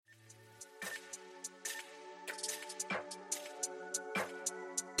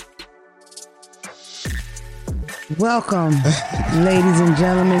Welcome, ladies and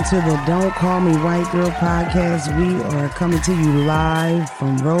gentlemen, to the Don't Call Me White Girl podcast. We are coming to you live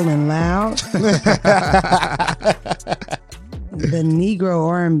from Rolling Loud, the Negro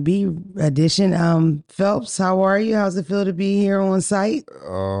R&B edition. Phelps, how are you? How's it feel to be here on site?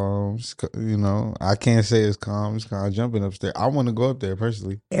 I can't say it's calm. It's kind of jumping upstairs. I want to go up there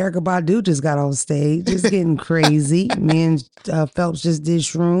personally. Erykah Badu just got on stage. It's getting crazy. Me and Phelps just did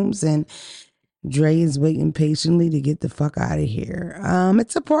shrooms, and Dre is waiting patiently to get the fuck out of here.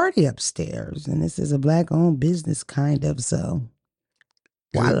 It's a party upstairs, and this is a black-owned business, kind of, so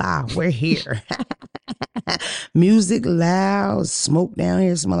voila, we're here. Music loud, smoke down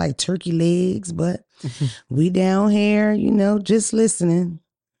here, smell like turkey legs, but we down here, just listening,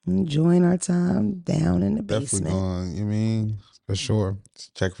 enjoying our time down in the basement. Definitely going, for sure.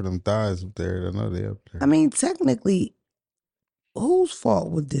 Check for them thighs up there. I know they up there. I mean, technically, whose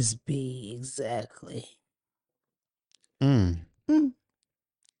fault would this be exactly?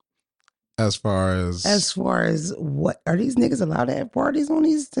 As far as what, are these niggas allowed to have parties on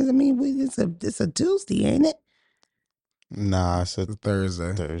these? I mean, it's a Tuesday, ain't it? Nah, it's a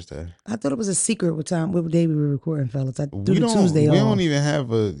Thursday. I thought it was a secret what day we were recording, fellas. I threw the We Tuesday off. don't even have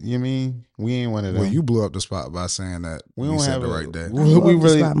we ain't one of them. Well, you blew up the spot by saying that we don't said have the right day. We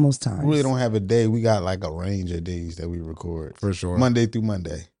really spot most times. Really don't have a day. We got like a range of days that we record. For sure. Monday through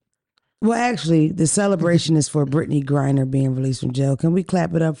Monday. Well, actually, the celebration is for Brittany Griner being released from jail. Can we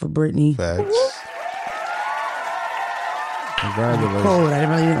clap it up for Brittany? Facts. Congratulations. Cold. I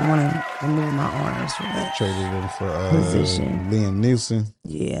really didn't want to remove my arms from that Traded him for position. Liam Neeson.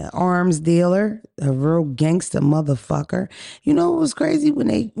 Yeah, arms dealer, a real gangster motherfucker. You know what was crazy? When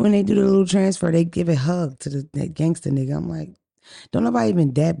they do the little transfer, they give a hug to that gangster nigga. I'm like, don't nobody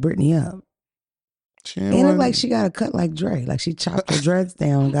even dap Brittany up. It look like she got a cut like Dre. Like she chopped her dreads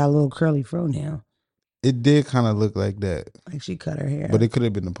down and got a little curly fro now. It did kind of look like that. Like she cut her hair. But it could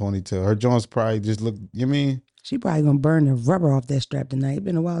have been a ponytail. Her joints probably just looked, She probably gonna burn the rubber off that strap tonight. It's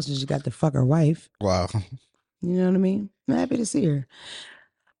been a while since she got to fuck her wife. Wow. You know what I mean? I'm happy to see her.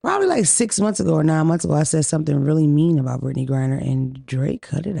 Probably like 6 months ago or 9 months ago, I said something really mean about Brittany Griner, and Dre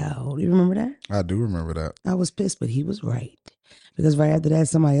cut it out. You remember that? I do remember that. I was pissed, but he was right. Because right after that,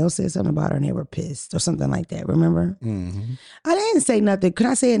 somebody else said something about her and they were pissed or something like that. Remember? Mm-hmm. I didn't say nothing. Can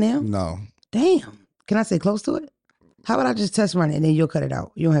I say it now? No. Damn. Can I say close to it? How about I just test run it and then you'll cut it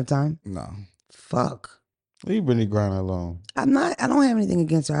out? You don't have time? No. Fuck. Leave Brittany Griner alone. I don't have anything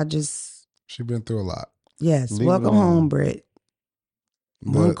against her. She been through a lot. Yes. Leave Welcome home, Britt.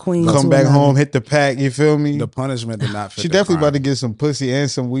 One queen. Come back home, hit the pack, you feel me? The punishment did not fit. She definitely about to get some pussy and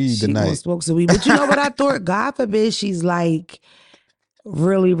some weed tonight. She smoke some weed. But you know what I thought? God forbid she's like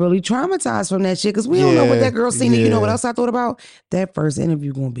really, really traumatized from that shit. Because we don't know what that girl seen. And you know what else I thought about? That first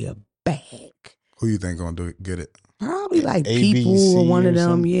interview gonna be a bag. Who you think gonna get it? Probably like ABC people or one of them.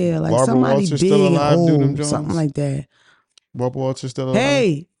 something. Yeah, like Barbara somebody Walters big still and alive, do them old, Jones? something like that. Barbara Walters still alive?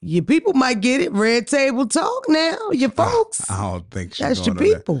 Hey, your people might get it. Red table talk now. Your folks. I don't think she's That's your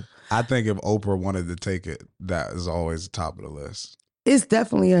going to people. that. I think if Oprah wanted to take it, that is always the top of the list. It's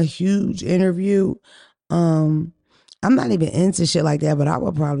definitely a huge interview. I'm not even into shit like that, but I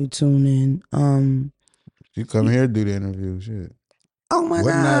would probably tune in. You come here, do the interview, shit. Oh my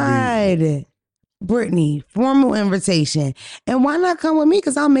God. Brittany, formal invitation. And why not come with me?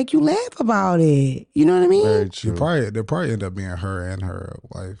 Because I'll make you laugh about it. You know what I mean? Very true. They'll probably end up being her and her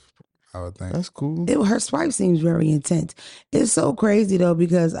wife, I would think. That's cool. Her swipe seems very intense. It's so crazy though,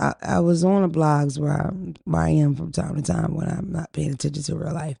 because I was on the blogs where I am from time to time when I'm not paying attention to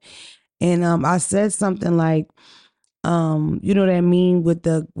real life. And I said something like, you know what I mean with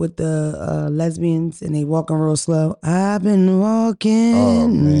the lesbians and they walking real slow. I've been walking. Oh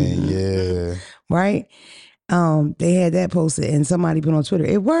man, yeah. Right? They had that posted and somebody put on Twitter,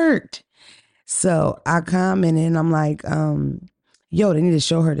 it worked. So I commented and I'm like, yo, they need to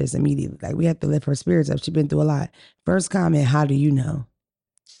show her this immediately. Like we have to lift her spirits up. She's been through a lot. First comment, how do you know?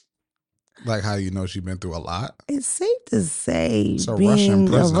 Like how you know she's been through a lot? It's safe to say It's a being Russian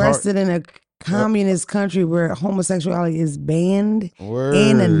prison. arrested in a communist country where homosexuality is banned Word.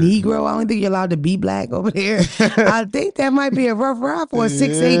 and a Negro. I don't think you're allowed to be black over there. I think that might be a rough ride for a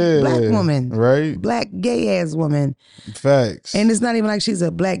 6'8" black woman. Right? Black gay ass woman. Facts. And it's not even like she's a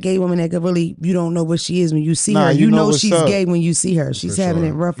black gay woman that could really, you don't know what she is when you see her. You You know know what's she's up. gay when you see her. She's For having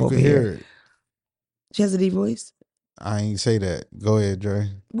sure. it rough You over can here. hear it. She has a deep voice. I ain't say that. Go ahead, Dre.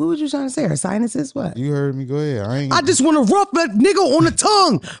 What was you trying to say? Her sinuses? What? You heard me. Go ahead. I just want to rough that nigga on the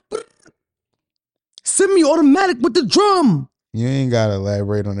tongue. Semi-automatic with the drum. You ain't gotta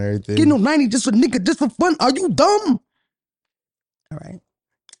elaborate on everything. Get no 90 just for nigga, just for fun. Are you dumb? All right.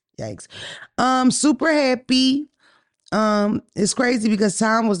 Yikes. Super happy. It's crazy because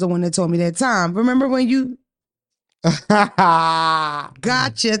Tom was the one that told me that. Tom, remember when you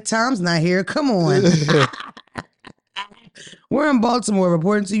gotcha? Tom's not here. Come on. We're in Baltimore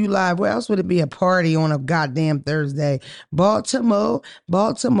reporting to you live. Where else would it be a party on a goddamn Thursday? Baltimore.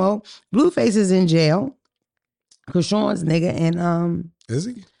 Blueface is in jail. Krishan's nigga and Is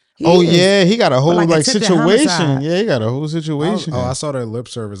he? Oh is. yeah, he got a whole like like attempted situation. homicide. Yeah, he got a whole situation. I saw their lip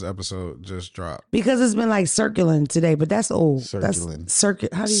service episode just drop. Because it's been like circling today, but that's old. Circulating. That's how do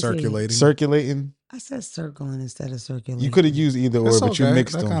you say Circulating. Circulating. it? I said circling instead of circulating. You could have used either or, That's but you okay.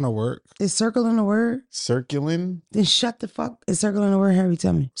 mixed That them. kind of work. Is circling a word? Circulating. Then shut the fuck. Is circling a word? Harry,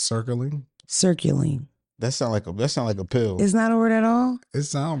 tell me. Circling. Circulating. That sound like a pill. It's not a word at all? It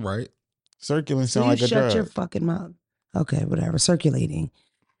sound right. Circulating So sound you like a shut drug. your fucking mouth. Okay, whatever. Circulating.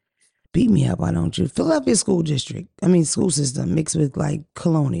 Beat me up, why don't you? Philadelphia school system mixed with like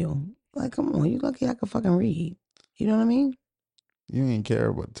colonial. Like, come on, you lucky I can fucking read. You know what I mean? You ain't care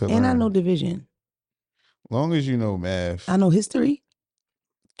about to And learn. I know division. Long as you know math, I know history.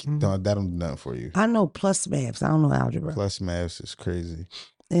 that don't do nothing for you. I know plus maths. I don't know algebra. Plus maths is crazy.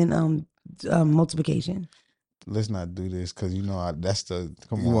 And multiplication. Let's not do this because that's the.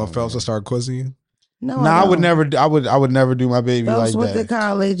 Come You on, want Phelps man. to start quizzing you? No, Nah, I would don't. never. I would never do my baby Phelps like went to that.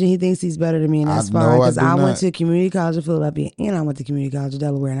 college and he thinks he's better than me, and that's I fine. know I Because do I went not. to community college of Philadelphia and I went to community college of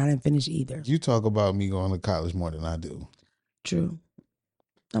Delaware, and I didn't finish either. You talk about me going to college more than I do. True.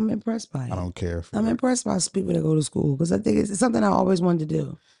 I'm impressed by it. I don't care. I'm impressed by people that go to school because I think it's something I always wanted to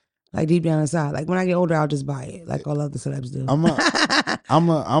do. Like deep down inside. Like when I get older, I'll just buy it. Like all other celebs do.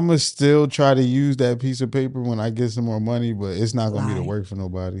 I'm a still try to use that piece of paper when I get some more money, but it's not gonna be to Lie. work for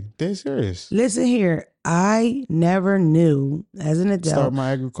nobody. Dead serious. Listen here. I never knew as an adult. Start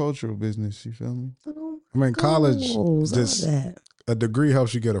my agricultural business. You feel me? I mean, college Goals, all just that. a degree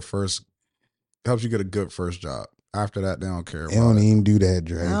helps you get a good first job. After that, they don't care They about don't it. even do that,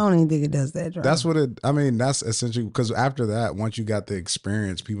 Dre. I don't even think it does that. Dre. That's what it. I mean, that's essentially because after that, once you got the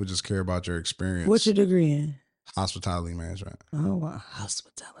experience, people just care about your experience. What's your degree in? Hospitality management. Oh wow,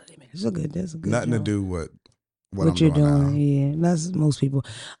 hospitality man. That's a good. Nothing to job. do with what I'm you're doing. now. Yeah, that's most people.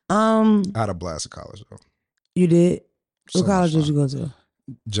 I had a blast at college though. You did. So What college much did you go to?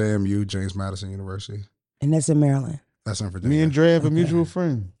 JMU, James Madison University. And that's in Maryland. That's in Virginia. Me and Dre have a Okay. mutual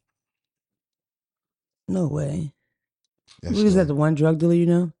friend. No way. Yes, Who is sir. that? The one drug dealer you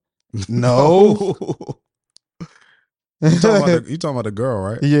know? No. You talking about the girl,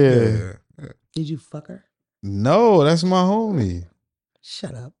 right? Yeah. Did you fuck her? No, that's my homie.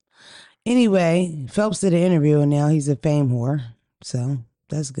 Shut up. Anyway, Phelps did an interview and now he's a fame whore. So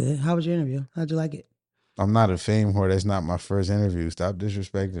that's good. How was your interview? How'd you like it? I'm not a fame whore. That's not my first interview. Stop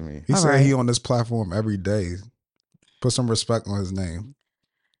disrespecting me. He All said right. he on this platform every day. Put some respect on his name.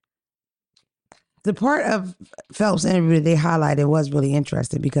 The part of Phelps' interview that they highlighted was really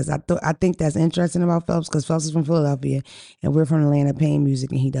interesting because I think that's interesting about Phelps because Phelps is from Philadelphia and we're from Atlanta paying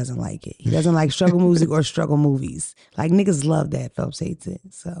music and he doesn't like it. He doesn't like struggle music or struggle movies. Like niggas love that. Phelps hates it.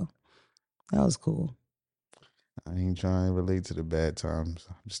 So that was cool. I ain't trying to relate to the bad times.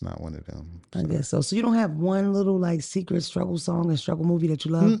 I'm just not one of them. I guess so. So you don't have one little like secret struggle song and struggle movie that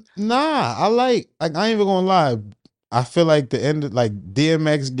you love? Nah, I ain't even gonna lie. I feel like the end of, like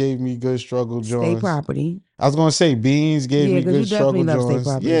DMX gave me good struggle joints. State Property. I was gonna say Beans gave Yeah, me 'cause you good struggle definitely love State joints.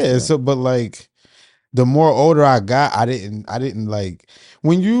 Property Yeah, still. so but like the more older I got, I didn't like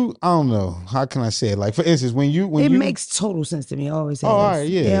when you I don't know, how can I say it? Like for instance, when you It makes total sense to me. It always has. Oh, all right,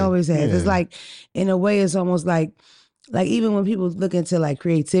 yeah. It always has. Yeah. It's like, in a way, it's almost like even when people look into like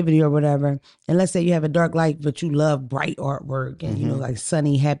creativity or whatever, and let's say you have a dark life, but you love bright artwork and, you know, like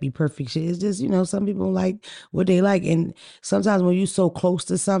sunny, happy, perfect shit. It's just, you know, some people like what they like. And sometimes when you're so close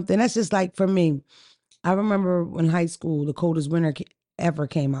to something, that's just like for me. I remember in high school, The Coldest Winter Ever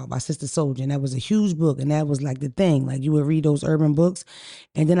came out by Sister Soldier, and that was a huge book, and that was like the thing. Like you would read those urban books,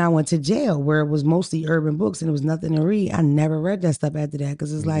 and then I went to jail where it was mostly urban books, and there was nothing to read. I never read that stuff after that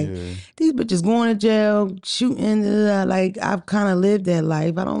because it's like these bitches going to jail, shooting. Like I've kind of lived that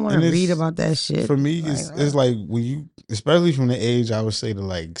life. I don't want to read about that shit. For me, it's like when you, especially from the age I would say to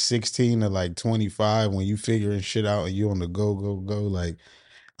like 16 to like 25, when you figuring shit out and you on the go, like.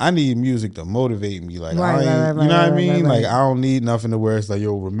 I need music to motivate me. Like, Right, you know what I mean? Like, I don't need nothing to where it's like,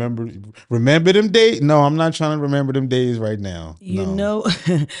 yo, remember them days? No, I'm not trying to remember them days right now. You No.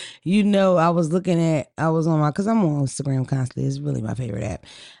 know, I was on because I'm on Instagram constantly. It's really my favorite app.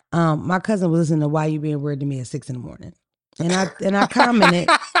 My cousin was listening to Why You Being Weird to Me at 6 a.m. And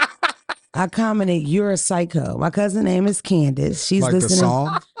I commented, you're a psycho. My cousin name is Candace. She's Like listening. the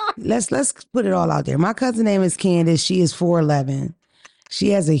song? Let's put it all out there. My cousin name is Candace. She is 4'11".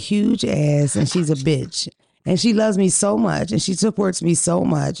 She has a huge ass and she's a bitch. And she loves me so much, and she supports me so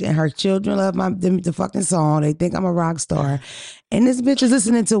much, and her children love the fucking song. They think I'm a rock star, and this bitch is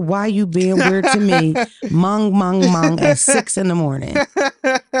listening to "Why You Being Weird to Me," mung at 6 a.m.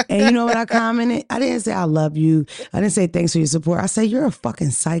 And you know what I commented? I didn't say I love you. I didn't say thanks for your support. I say you're a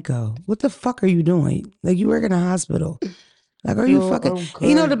fucking psycho. What the fuck are you doing? Like, you work in a hospital. Like, are you fucking? And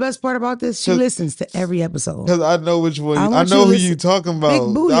you know the best part about this? She listens to every episode. Because I know which one. I want know you who you talking about.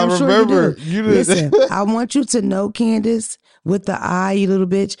 Big booty, I I'm remember. Sure you do. Listen, I want you to know, Candace, with the I, you little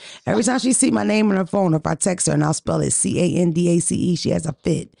bitch. Every time she see my name on her phone, or if I text her and I'll spell it Candace, she has a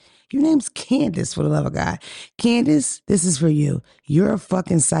fit. Your name's Candace, for the love of God. Candace, this is for you. You're a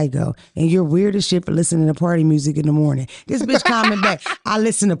fucking psycho, and you're weird as shit for listening to party music in the morning. This bitch comment back, I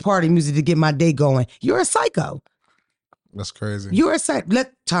listen to party music to get my day going. You're a psycho. That's crazy. You're a psycho.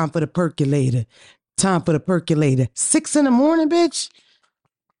 Time for the percolator. Time for the percolator. 6 a.m, bitch.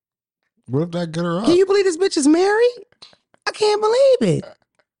 What if that get her up? Can you believe this bitch is married? I can't believe it.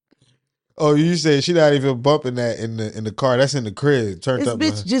 Oh, you said she not even bumping that in the car. That's in the crib. Turned This up.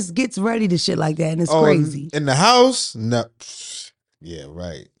 bitch just gets ready to shit like that, and it's crazy. In the house? No. Yeah,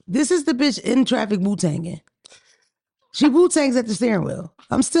 right. This is the bitch in traffic Wu-Tanging. She Wu-Tangs at the steering wheel.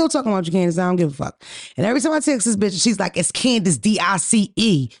 I'm still talking about you, Candace. I don't give a fuck. And every time I text this bitch, she's like, it's Candace,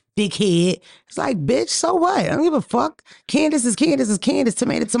 D-I-C-E, big head. It's like, bitch, so what? I don't give a fuck. Candace is Candace is Candace.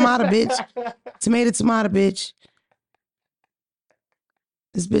 Tomato, tomato, bitch. Tomato, tomato, bitch.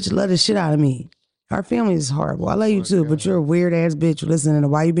 This bitch love the shit out of me. Our family is horrible. I love you too, but you're a weird ass bitch listening to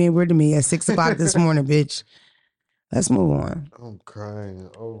Why You Being Weird to Me at 6 o'clock this morning, bitch. Let's move on. I'm crying.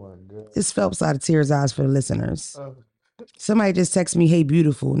 Oh my God. This Phelps out of tears eyes for the listeners. Somebody just texted me, hey,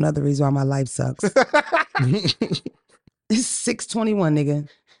 beautiful. Another reason why my life sucks. It's 6:21, nigga.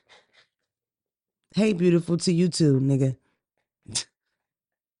 Hey, beautiful to you too, nigga.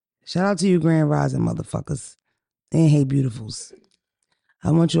 Shout out to you, Grand Rising motherfuckers. And hey, beautifuls. I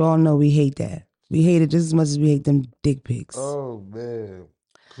want you all to know we hate that. We hate it just as much as we hate them dick pics. Oh, man.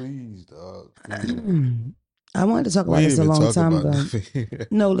 Please, dog. Please. I wanted to talk about this a long time ago.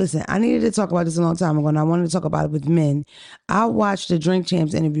 No, listen, I needed to talk about this a long time ago, and I wanted to talk about it with men. I watched the Drink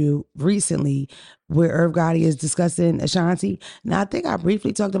Champs interview recently where Irv Gotti is discussing Ashanti. Now, I think I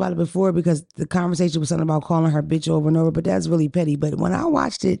briefly talked about it before because the conversation was something about calling her bitch over and over, but that's really petty. But when I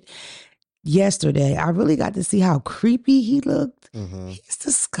watched it yesterday, I really got to see how creepy he looked. Mm-hmm. He's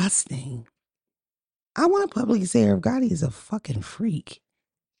disgusting. I want to publicly say Irv Gotti is a fucking freak.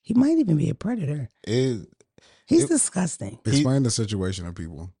 He might even be a predator. He's disgusting. Explain the situation to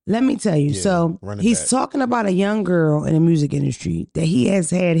people. Let me tell you. Yeah, so he's talking about a young girl in the music industry that he has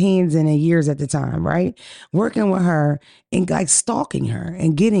had hands in years at the time, right? Working with her and like stalking her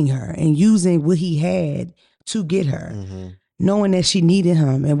and getting her and using what he had to get her. Mm-hmm. Knowing that she needed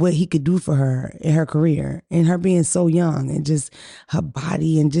him and what he could do for her in her career and her being so young and just her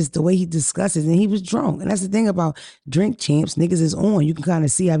body and just the way he discusses. And he was drunk. And that's the thing about Drink Champs. Niggas is on. You can kind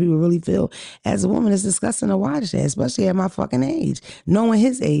of see how people really feel. As a woman, it's disgusting to watch that, especially at my fucking age. Knowing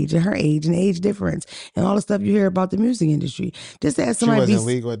his age and her age and the age difference and all the stuff you hear about the music industry. Just to have somebody she wasn't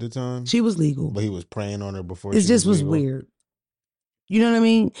legal at the time? She was legal. But he was preying on her before it just was weird. You know what I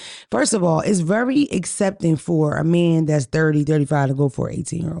mean? First of all, it's very accepting for a man that's 30, 35 to go for an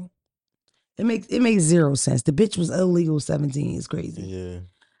 18-year-old. It makes zero sense. The bitch was illegal 17. It's crazy. Yeah.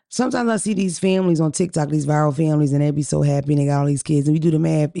 Sometimes I see these families on TikTok, these viral families, and they be so happy and they got all these kids. And we do the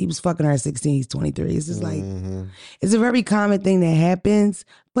math. He was fucking her at 16. He's 23. It's just like, it's a very common thing that happens,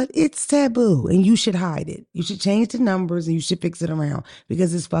 but it's taboo and you should hide it. You should change the numbers and you should fix it around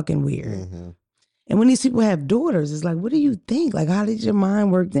because it's fucking weird. Mm-hmm. And when these people have daughters, it's like, what do you think? Like, how did your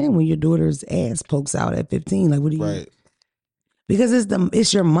mind work then when your daughter's ass pokes out at 15? Like, what do you... Right. Because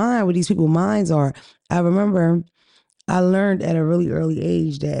it's your mind where these people's minds are. I remember I learned at a really early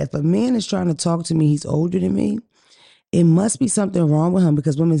age that if a man is trying to talk to me, he's older than me, it must be something wrong with him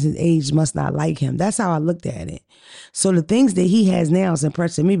because women his age must not like him. That's how I looked at it. So the things that he has now is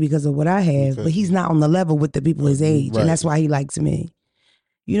impressing me because of what I have, but he's not on the level with the people his age. Right. And that's why he likes me.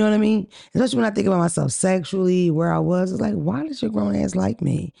 You know what I mean? Especially when I think about myself sexually, where I was, it's like, why does your grown ass like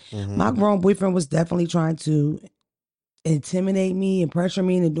me? Mm-hmm. My grown boyfriend was definitely trying to intimidate me and pressure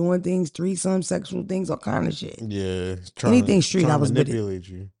me into doing things, threesome, sexual things, all kind of shit. Yeah. Anything street, I was with it.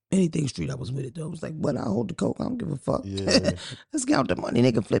 You. Anything street, I was with it though. It was like, what? I hold the coke. I don't give a fuck. Yeah. Let's count the money.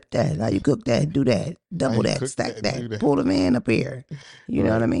 Nigga, flip that. How you cook that? Do that. Double that. Stack that. Pull the man up here. You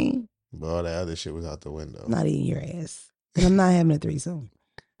know what I mean? But all that other shit was out the window. Not eating your ass. And I'm not having a threesome.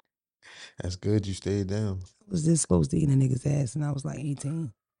 That's good you stayed down. I was this close to eating a nigga's ass and I was like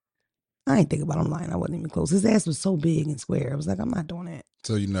 18. I ain't think about him lying. I wasn't even close. His ass was so big and square. I was like, I'm not doing that.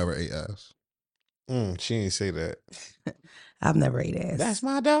 So you never ate ass? She ain't say that. I've never ate ass. That's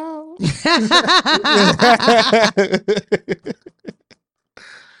my dog.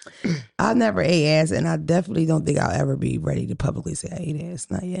 I've never ate ass, and I definitely don't think I'll ever be ready to publicly say I ate ass.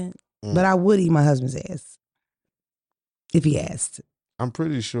 Not yet. But I would eat my husband's ass if he asked. I'm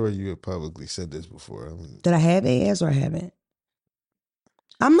pretty sure you had publicly said this before. Did I have ass or I haven't?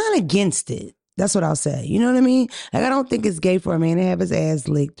 I'm not against it. That's what I'll say. You know what I mean? Like, I don't think it's gay for a man to have his ass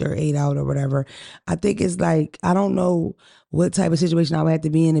licked or ate out or whatever. I think it's like, I don't know what type of situation I would have to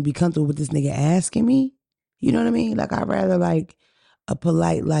be in to be comfortable with this nigga asking me. You know what I mean? Like, I'd rather like a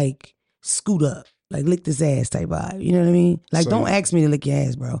polite, like, scoot up, like lick this ass type vibe. You know what I mean? Like, don't ask me to lick your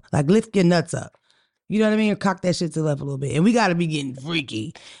ass, bro. Like, lift your nuts up. You know what I mean? Or cock that shit to the left a little bit. And we got to be getting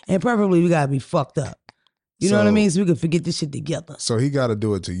freaky. And preferably, we got to be fucked up. You know what I mean? So we can forget this shit together. So he got to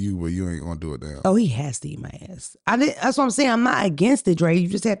do it to you, but you ain't gonna do it to him. Oh, he has to eat my ass. That's what I'm saying. I'm not against it, Dre. You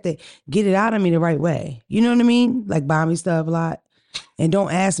just have to get it out of me the right way. You know what I mean? Like, buy me stuff a lot. And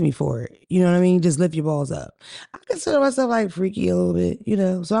don't ask me for it. You know what I mean? Just lift your balls up. I consider myself like freaky a little bit, you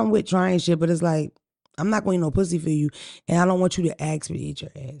know? So I'm with trying shit, but it's like, I'm not going to eat no pussy for you. And I don't want you to ask me to eat your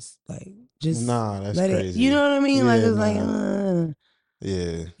ass. Like, just that's let crazy. it, you know what I mean? Yeah, like, it's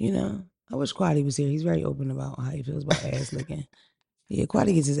yeah. You know? I wish Quaddy was here. He's very open about how he feels about ass licking. Yeah,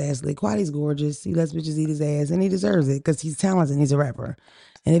 Quaddy gets his ass licked. Quaddy's gorgeous. He lets bitches eat his ass, and he deserves it because he's talented and he's a rapper.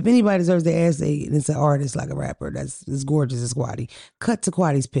 And if anybody deserves the ass, it's an artist like a rapper that's as gorgeous as Quaddy. Cut to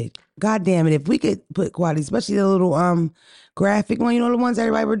Quaddy's pic. God damn it, if we could put Quaddy, especially the little graphic one, you know, the ones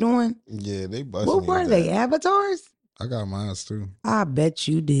everybody were doing? Yeah, they busted. What were they, avatars? I got mine too. I bet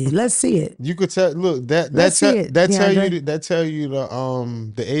you did. Let's see it. You could tell. Look, that tell you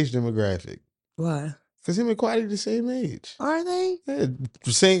the age demographic. Why? Because him and Quaddy the same age. Are they? Yeah,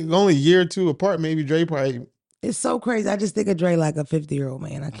 same, only a year or two apart. Maybe Dre probably. It's so crazy. I just think of Dre like a 50-year-old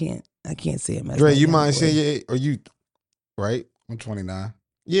man. I can't see him as Dre, that you young mind boy. saying your age? Or you, right? I'm 29.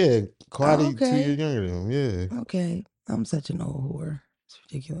 Yeah, Quaddy okay. 2 years younger than him. Yeah. Okay. I'm such an old whore. It's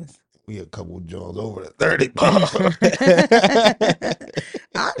ridiculous. We a couple of Jones over the 30.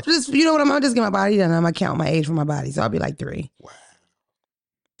 I just, you know what? I'm just get my body done. I'm gonna count my age for my body, so I'll be like 3. Wow.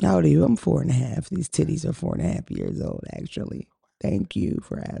 How old are you? I'm 4.5. These titties are 4.5 years old, actually. Thank you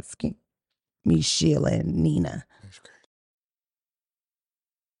for asking me, Sheila and Nina. That's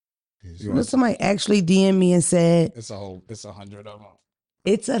great. Well, somebody actually DM'd me and said it's 100 of them.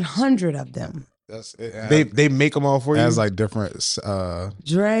 It's 100 of them. That's it. They make them all for you. Has like different.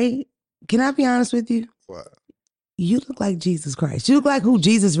 Dre, can I be honest with you? What? You look like Jesus Christ. You look like who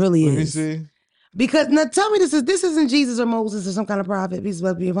Jesus really is. Let me see. Because now tell me this isn't Jesus or Moses or some kind of prophet. Peace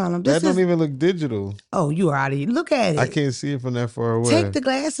be upon him. That don't even look digital. Oh, you are out of here. Look at it. I can't see it from that far away. Take the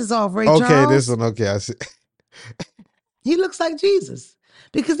glasses off, Ray Okay, Charles. this one. Okay, I see. He looks like Jesus.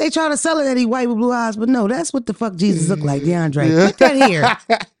 Because they try to sell it that he white with blue eyes, but no, that's what the fuck Jesus look like, DeAndre. Yeah. Put that here.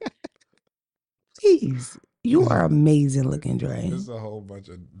 Please. You are amazing looking, Dre. There's a whole bunch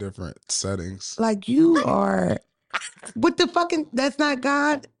of different settings. Like you are. What the fucking? That's not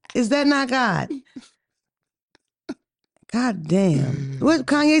God. Is that not God? God damn. What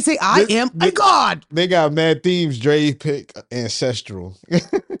Kanye say? I am a God. They got mad themes. Dre pick ancestral.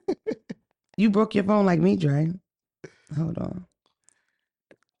 You broke your phone like me, Dre. Hold on.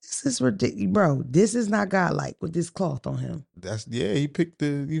 This is ridiculous. Bro, this is not God-like with this cloth on him. He picked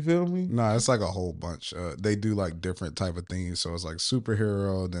the, you feel me? No, it's like a whole bunch. They do like different type of things. So it's like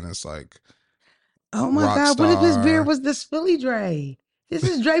superhero, then it's like oh my God, what if his beard was this Philly Dre? This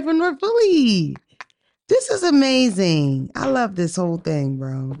is Dre from North Philly. This is amazing. I love this whole thing,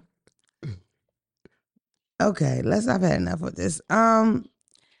 bro. Okay, I've had enough of this.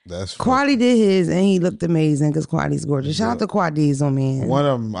 That's Quaddy did his and he looked amazing because Quaddy's gorgeous. Shout out to Quaddy's on man. One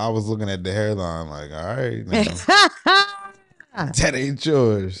of them, I was looking at the hairline like, all right, now. That ain't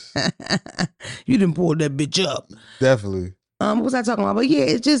yours. You done pulled that bitch up. Definitely. What was I talking about? But yeah,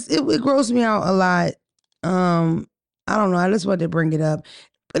 it grossed me out a lot. I don't know. I just wanted to bring it up.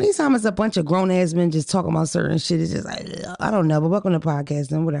 But anytime it's a bunch of grown ass men just talking about certain shit, it's just like, I don't know. But welcome to the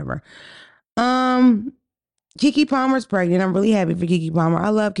podcast and whatever. Keke Palmer's pregnant. I'm really happy for Keke Palmer. I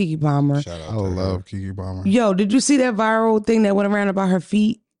love Keke Palmer. Shout out I love Keke Palmer. Yo, did you see that viral thing that went around about her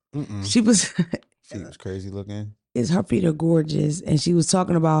feet? Mm-mm. She was Feet was crazy looking. Her feet are gorgeous. And she was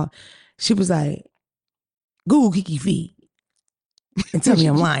talking about, she was like, Google Keke feet and tell me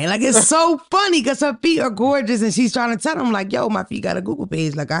I'm lying. Like, it's so funny because her feet are gorgeous and she's trying to tell them like, yo, my feet got a Google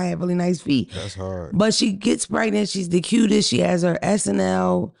page. Like, I have really nice feet. That's hard. But she gets pregnant. She's the cutest. She has her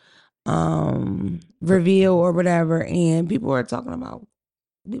SNL reveal or whatever. And people are talking about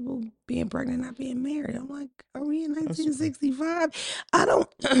people being pregnant, not being married. I'm like, are we in 1965? I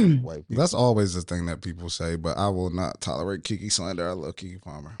don't. White people. That's always the thing that people say, but I will not tolerate Kiki slander. I love Kiki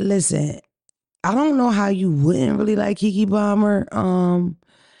Palmer. Listen, I don't know how you wouldn't really like Kiki Palmer.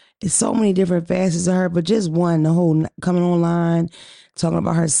 It's so many different facets of her, but just one, the whole coming online, talking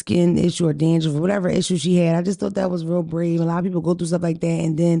about her skin issue or dandruff or whatever issue she had. I just thought that was real brave. A lot of people go through stuff like that,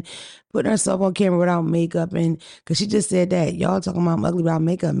 and then putting herself on camera without makeup, and because she just said that y'all talking about I'm ugly without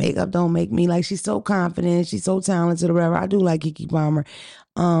makeup. Makeup don't make me. Like, she's so confident, she's so talented or whatever. I do like Kiki Palmer,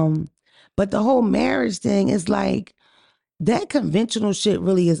 but the whole marriage thing is like, that conventional shit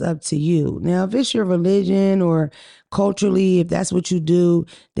really is up to you. Now, if it's your religion or culturally, if that's what you do,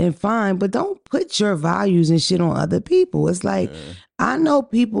 then fine. But don't put your values and shit on other people. It's like, I know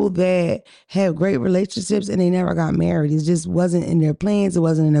people that have great relationships and they never got married. It just wasn't in their plans. It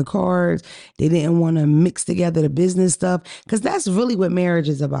wasn't in their cards. They didn't want to mix together the business stuff. Because that's really what marriage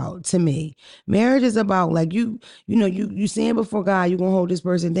is about to me. Marriage is about, like, you stand before God, you're going to hold this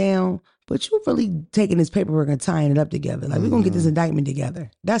person down. But you really taking this paperwork and tying it up together. Like, we're going to get this indictment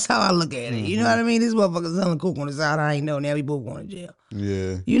together. That's how I look at it. You know what I mean? This motherfucker's selling coke on the side. I ain't know. Now we both going to jail.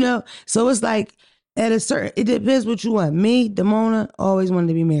 Yeah. You know? So it's like, at a certain, it depends what you want. Me, Damona, always wanted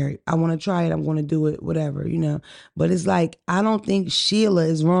to be married. I want to try it. I'm going to do it, whatever, you know. But it's like, I don't think Sheila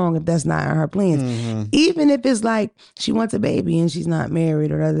is wrong if that's not in her plans. Even if it's like she wants a baby and she's not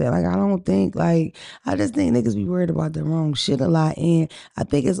married or that. Like, I don't think, like, I just think niggas be worried about the wrong shit a lot. And I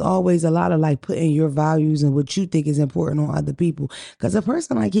think it's always a lot of like putting your values and what you think is important on other people. Because a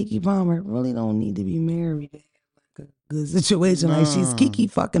person like Kiki Palmer really don't need to be married. Good situation. Like, she's Kiki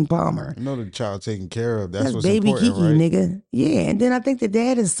fucking Palmer. You know the child taken care of. That's what's baby important, Kiki, right? nigga. Yeah, and then I think the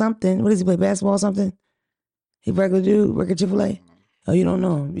dad is something. What does he play, basketball or something? He regular dude, work at Chick-fil-A? Oh, you don't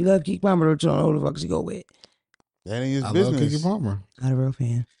know him. You love Kiki Palmer, but you don't know who the fuck she go with. That ain't his I business. love Kiki Palmer. Not a real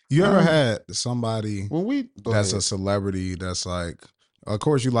fan. You ever had somebody that's a celebrity that's like, of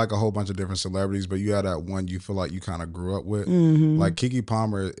course you like a whole bunch of different celebrities, but you had that one you feel like you kind of grew up with. Like, Kiki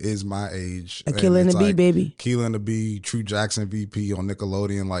Palmer is my age. A Killer and the Bee, baby. Killer and the Bee, True Jackson VP on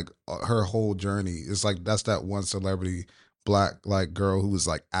Nickelodeon, like her whole journey. It's like, that's that one celebrity, black, like, girl who was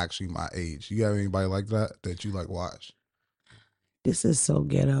like actually my age. You have anybody like that you like watch? This is so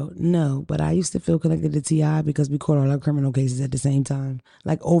ghetto. No, but I used to feel connected to T.I. because we caught all our criminal cases at the same time,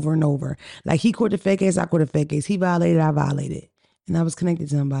 like over and over. Like, he caught the fake case, I caught the fake case. He violated, I violated. And I was connected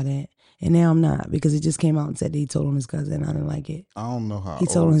to him by that. And now I'm not, because he just came out and said that he told on his cousin. I didn't like it. I don't know how he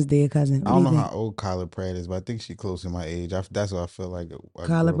told on his dead cousin. I don't know how old Kyla Pratt is, but I think she's close to my age. That's what I feel like.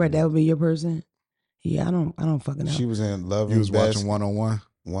 Kyla Pratt, that would be your person? Yeah, I don't fucking know. She was in Love and You was watching 101?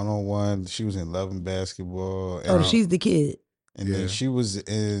 101. She was in Love and Basketball. Oh, she's the kid. And then she was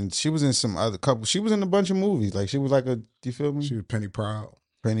in some other couple. She was in a bunch of movies. Like, she was like do you feel me? She was Penny Proud.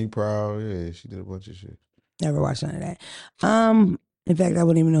 Penny Proud, yeah. She did a bunch of shit. Never watched none of that. In fact, I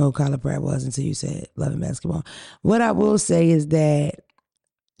wouldn't even know who Kyla Pratt was until you said Love and Basketball. What I will say is that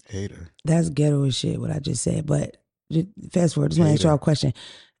Hater. That's ghetto as shit, what I just said. But fast forward, just want to ask y'all a question.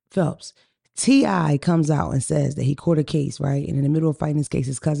 Phelps, T.I. comes out and says that he caught a case, right? And in the middle of fighting this case,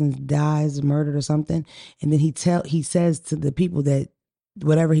 his cousin dies, murdered or something. And then he says to the people that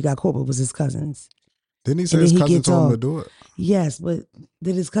whatever he got caught with was his cousin's. Didn't he say his cousin told him to do it? Yes, but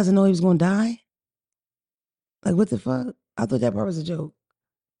did his cousin know he was going to die? Like, what the fuck? I thought that part was a joke.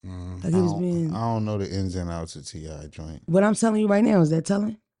 Like, he was being... I don't know the ins and outs of T.I. joint. What I'm telling you right now, is that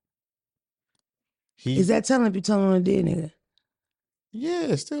telling? Is that telling if you're telling on a dead nigga?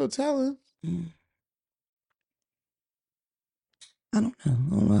 Yeah, still telling. I don't know. I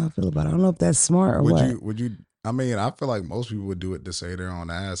don't know how I feel about it. I don't know if that's smart or what. Would you? I mean, I feel like most people would do it to save their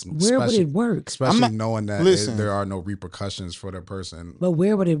own ass. Where would it work? Especially knowing that there are no repercussions for the person. But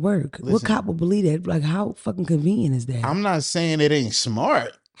where would it work? What cop would believe that? Like, how fucking convenient is that? I'm not saying it ain't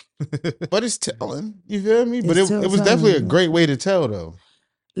smart, but it's telling. You feel me? But it was definitely a great way to tell, though.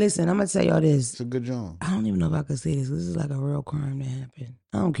 Listen, I'm going to tell y'all this. It's a good job. I don't even know if I could say this. This is like a real crime that happened.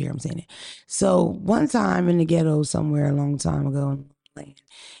 I don't care. I'm saying it. So one time in the ghetto somewhere a long time ago,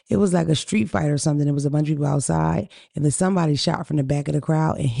 it was like a street fight or something. It was a bunch of people outside, and then somebody shot from the back of the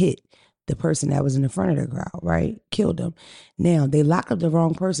crowd and hit the person that was in the front of the crowd, right? Killed them. Now, they lock up the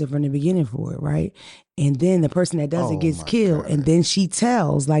wrong person from the beginning for it, right? And then the person that does it gets killed, and then she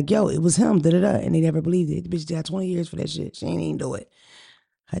tells, like, yo, it was him, da-da-da, and they never believed it. The bitch got 20 years for that shit. She ain't even do it.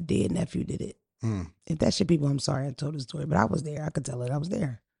 Her dead nephew did it. If that shit, people, I'm sorry I told the story, but I was there. I could tell it. I was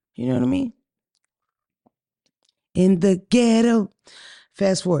there. You know what I mean? In the ghetto.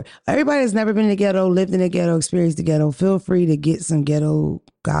 Fast forward. Everybody that's never been in the ghetto, lived in the ghetto, experienced the ghetto, feel free to get some ghetto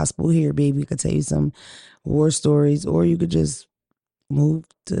gospel here, baby. I could tell you some war stories, or you could just move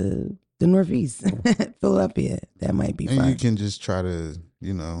to the Northeast, Philadelphia. That might be And fun. you can just try to,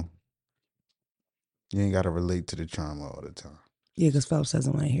 you ain't got to relate to the trauma all the time. Yeah, because Phelps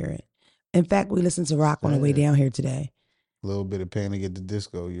doesn't want to hear it. In fact, we listened to rock on the way down here today. A little bit of Panic at the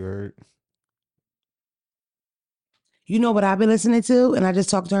Disco, you heard? You know what I've been listening to? And I just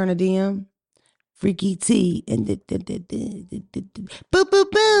talked to her in a DM? Freaky T and boom, boom,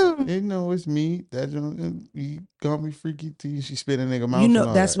 boom. You know, it's me. That you call me Freaky T. She spit a nigga mouth. You know, and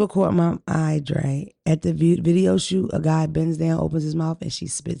all that's that. what caught my eye, Dre. At the video shoot, a guy bends down, opens his mouth, and she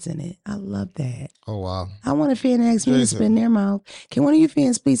spits in it. I love that. Oh, wow. I want a fan to ask me to spit in their mouth. Can one of you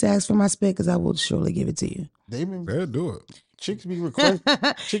fans please ask for my spit? Because I will surely give it to you. They'll do it. Chicks be requesting.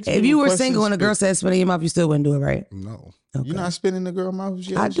 If you were single and a girl said spit in your mouth, you still wouldn't do it, right? No. Okay. You're not spitting the girl mouth?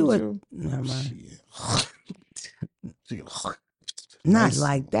 I do it. Never mind. Not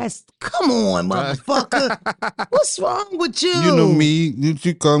like that's. Come on, motherfucker. What's wrong with you? You know me.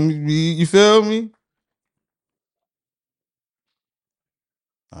 You call me. You feel me?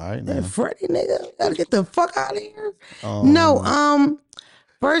 All right, now. That Freddie nigga, gotta get the fuck out of here. No,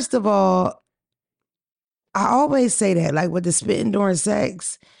 first of all, I always say that, like with the spitting during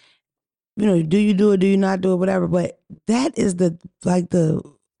sex, you know, do you do it, do you not do it, whatever. But that is the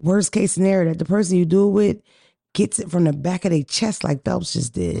worst case scenario, that the person you do it with gets it from the back of their chest like Phelps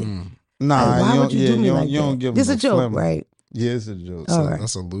just did. Nah, like, why would you do me like you that? don't give This them a joke, phlegm. right? Yeah, it's a joke. So right.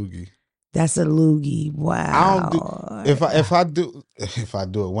 That's a loogie. That's a loogie. Wow. I don't do if I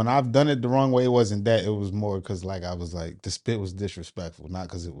do it. When I've done it the wrong way, it wasn't that. It was more because like I was like the spit was disrespectful, not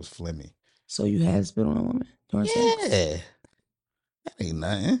because it was phlegmy. So you have spit on a woman during sex? Yeah, that ain't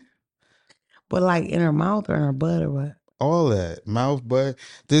nothing. But like in her mouth or in her butt or what? All that mouth, butt.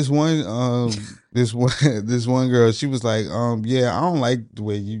 This one girl, she was like, yeah, I don't like the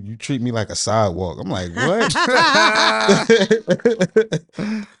way you treat me like a sidewalk. I'm like, what?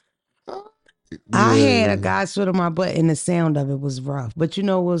 I had a guy spit on my butt and the sound of it was rough. But you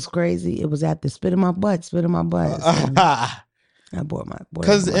know what was crazy? It was after spit in my butt. So I bought my boy.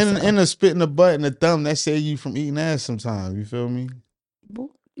 Because in a spit in the butt and the thumb, that say you from eating ass sometimes. You feel me? Boy,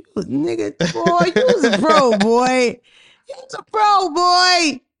 you was a pro, boy. You was a pro,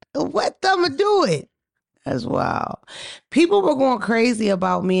 boy. What thumb to do it? That's wild. People were going crazy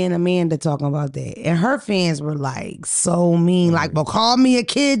about me and Amanda talking about that. And her fans were like so mean. Like, well, call me a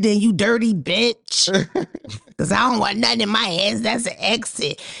kid then, you dirty bitch. Because I don't want nothing in my hands. That's an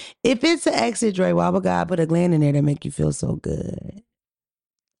exit. If it's an exit, Dre, why would God put a gland in there to make you feel so good?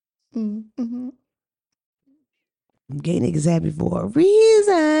 Mm-hmm. Gay niggas happy for a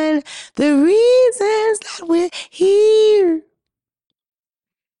reason. The reasons that we're here.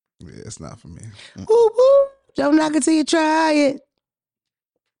 Yeah, it's not for me. Woo woo. Don't knock it till you try it.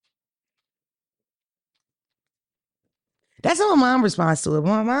 That's how my mom responds to it.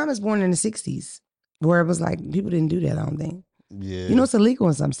 My mom was born in the 60s, where it was like, people didn't do that, I don't think. Yeah. You know, it's illegal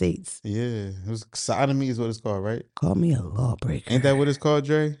in some states. Yeah. It was sodomy is what it's called, right? Call me a lawbreaker. Ain't that what it's called,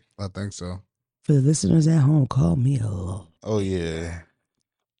 Dre? I think so. For the listeners at home, call me a law. Oh, yeah.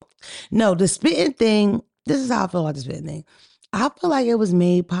 No, the spitting thing, this is how I feel about the spitting thing. I feel like it was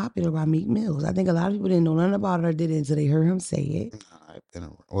made popular by Meek Mills. I think a lot of people didn't know nothing about it or did it until they heard him say it.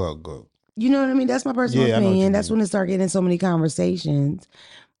 Well, go. You know what I mean? That's my personal opinion. That's when it started getting so many conversations.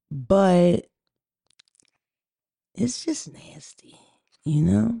 But it's just nasty. You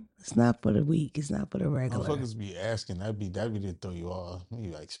know? It's not for the weak. It's not for the regular. Motherfuckers be asking. That'd be to throw you off. Maybe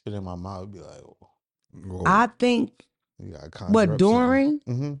like spit in my mouth. Be like, Whoa. I think what during?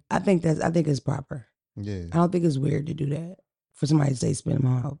 Mm-hmm. I think it's proper. Yeah. I don't think it's weird to do that. For somebody to say spit in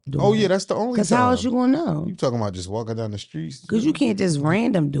my mouth. Oh yeah, that's the only. Because how else you gonna know? You talking about just walking down the streets? Because you can't just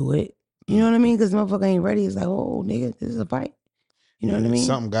random do it. You know what I mean? Because the motherfucker ain't ready. It's like, oh nigga, this is a fight. You know what I mean?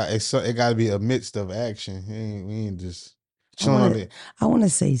 It got to be a midst of action. We ain't just chilling on it. I want to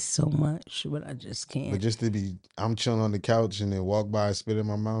say so much, but I just can't. But just to be, I'm chilling on the couch and then walk by and spit in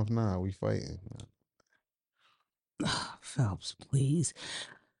my mouth. Nah, we fighting. Phelps, please.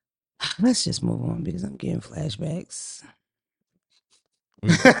 Let's just move on because I'm getting flashbacks.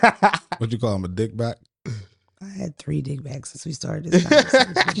 What you call him, a dick back? I had 3 dick bags since we started this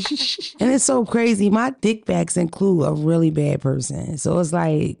conversation. And it's so crazy. My dick bags include a really bad person. So it's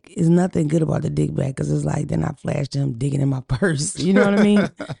like, it's nothing good about the dick bag because it's like, then I flashed him digging in my purse. You know what I mean?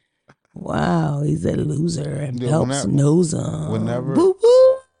 Wow, he's a loser and Phelps knows him.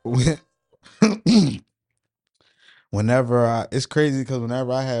 Whenever it's crazy because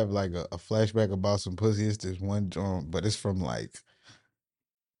whenever I have like a flashback about some pussy, it's this one joint, but it's from like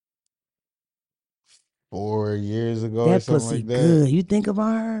 4 years ago or That something pussy like that. good. You think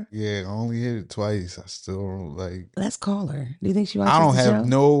about her? Yeah, I only hit it twice. I still don't like. Let's call her. Do you think she watches I don't the have show?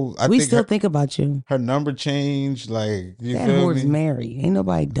 no. I we think still think about you. her number changed. Like you That feel whore's me? married. Ain't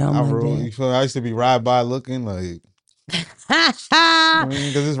nobody dumb I like wrote. that. You feel me? I used to be ride by looking like. I mean,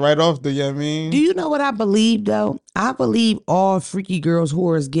 because it's right off the. You know what I mean? Do you know what I believe though? I believe all freaky girls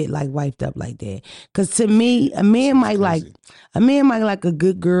whores get like wiped up like that. Cause to me, a man might like a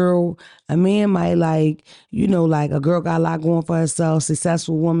good girl. A man might like, like a girl got a lot going for herself,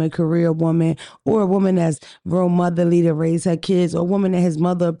 successful woman, career woman, or a woman that's real motherly to raise her kids, or a woman that his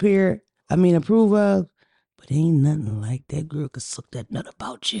mother approve of. But ain't nothing like that girl could suck that nut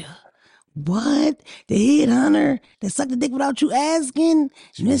about you. What? The headhunter that sucked the dick without you asking?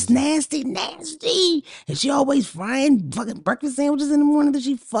 Miss Nasty, nasty. And she always frying fucking breakfast sandwiches in the morning that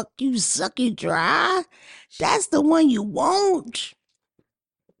she fuck you, suck you dry? That's the one you want.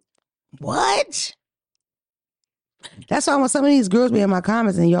 What? That's why when some of these girls be in my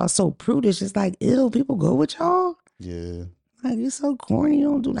comments and y'all so prudish, it's like, ew, people go with y'all? Yeah. Like, you're so corny. You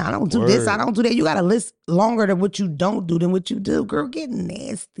don't do that. I don't do this. I don't do that. You got a list longer than what you don't do than what you do. Girl, get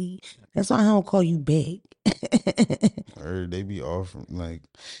nasty. That's why I don't call you big. Or they be offering like,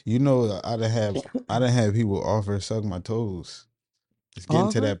 I done have people offer to suck my toes. It's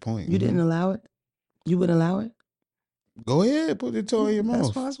getting to that point. You didn't allow it? You wouldn't allow it? Go ahead, put your toe in your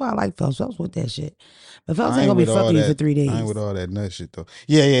mouth. That's why I like Phelps. Phelps with that shit. But Phelps ain't gonna be fucking you for 3 days. I ain't with all that nut shit though.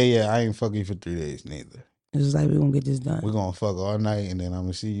 Yeah. I ain't fucking you for 3 days neither. It's just like we're gonna get this done. We're gonna fuck all night and then I'm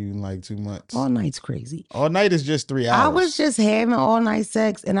gonna see you in like 2 months. All night's crazy. All night is just 3 hours. I was just having all night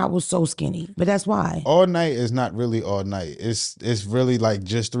sex and I was so skinny. But that's why. All night is not really all night. It's really like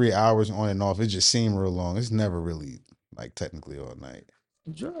just 3 hours on and off. It just seemed real long. It's never really like technically all night.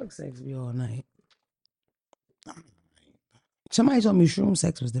 Drug sex be all night. Somebody told me shroom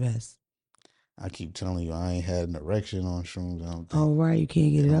sex was the best. I keep telling you, I ain't had an erection on shrooms. I don't think. Oh, right. You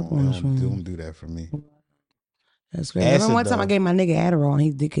can't get it up on the shrooms. Don't do that for me. That's crazy. Acid, one time I gave my nigga Adderall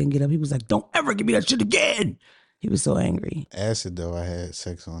and he couldn't get up. He was like, don't ever give me that shit again. He was so angry. Acid, though, I had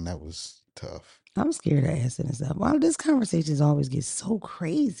sex on. That was tough. I'm scared of acid and stuff. Wow, this conversation always gets so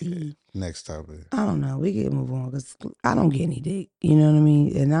crazy. Yeah. Next topic. I don't know. We can move on because I don't get any dick. You know what I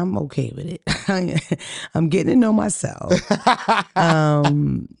mean? And I'm okay with it. I'm getting to know myself.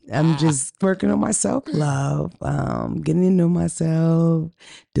 I'm just working on my self-love. Getting to know myself,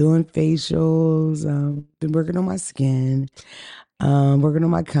 doing facials, been working on my skin, working on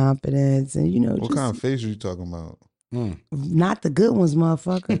my confidence. And, what kind of facial you talking about? Not the good ones,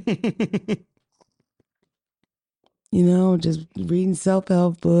 motherfucker. Just reading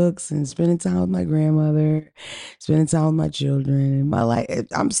self-help books and spending time with my grandmother, spending time with my children. And my life,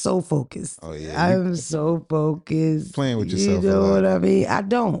 I'm so focused. Oh, yeah. I'm so focused. Playing with yourself. You know what I mean? I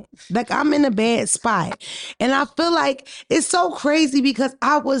don't. Like, I'm in a bad spot. And I feel like it's so crazy because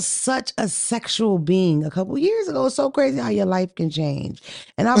I was such a sexual being a couple years ago. It's so crazy how your life can change.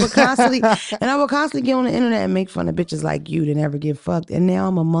 And I would constantly get on the internet and make fun of bitches like you that never get fucked. And now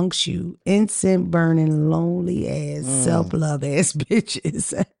I'm amongst you, incense burning, lonely ass, self-love ass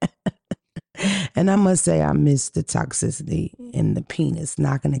bitches. And I must say I miss the toxicity and the penis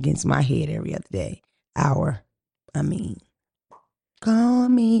knocking against my head every other day. Call me.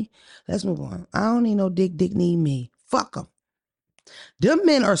 Let's move on. I don't need no dick need me. Fuck them. Them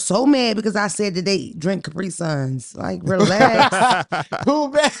men are so mad because I said that they drink Capri Suns. Like, relax.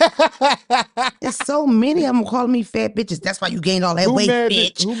 Who mad? There's so many of them calling me fat bitches. That's why you gained all that weight,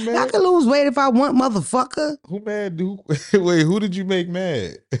 bitch. I can lose weight if I want, motherfucker. Who mad? Wait, who did you make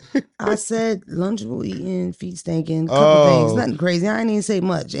mad? I said lunchable eating, feet stinking, couple things. Nothing crazy. I didn't even say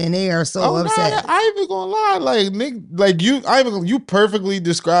much. And they are so upset. I ain't even gonna lie. Like, you perfectly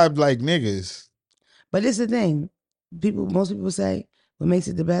described like niggas. But it's the thing. Most people say what makes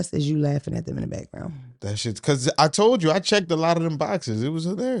it the best is you laughing at them in the background. That shit's because I told you I checked a lot of them boxes. It was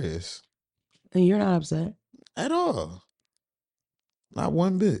hilarious. And you're not upset at all. Not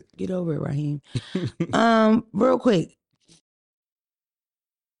one bit. Get over it, Raheem. Real quick.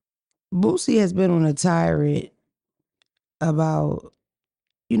 Boosie has been on a tirade about,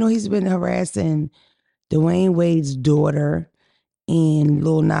 he's been harassing Dwayne Wade's daughter and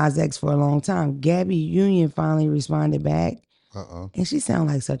Lil Nas X for a long time. Gabby Union finally responded back. And she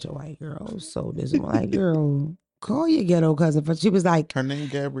sounded like such a white girl. So this like, girl, call your ghetto cousin. She was like, her name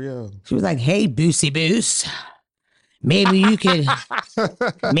Gabrielle. She was like, hey, Boosie Boos. Maybe you could,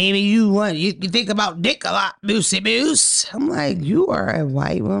 you think about dick a lot, Boosie Boos. I'm like, you are a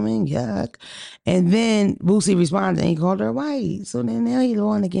white woman, yuck. And then Boosie responded and he called her white. So then now he's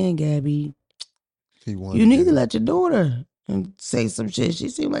on again, Gabby. You need to let your daughter and say some shit. She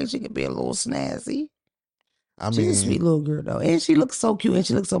seemed like she could be a little snazzy. She's a sweet little girl though, and she looks so cute, and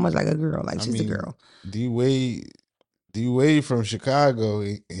she looks so much like a girl. Like she's a girl. D-Wade from Chicago,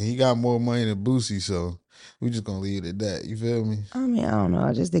 and he got more money than Boosie, so we just gonna leave it at that. You feel me? I mean, I don't know.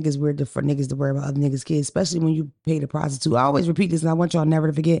 I just think it's weird for niggas to worry about other niggas' kids, especially when you pay the prostitute. I always repeat this, and I want y'all never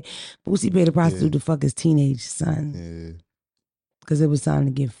to forget. Boosie paid the prostitute to fuck his teenage son. Yeah. Because it was time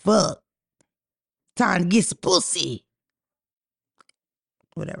to get fucked. Time to get some pussy.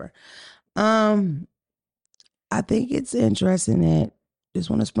 Whatever. I think it's interesting that, just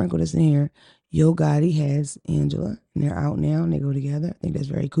want to sprinkle this in here. Yo Gotti has Angela, and they're out now, and they go together. I think that's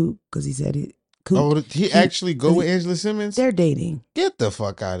very cool because he said it. Cool. Oh, he actually go with Angela Simmons? They're dating. Get the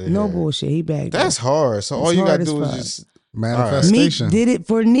fuck out of here. No bullshit. He bagged That's her. hard. So It's all you hard gotta do as is fuck. just manifestation. Meek did it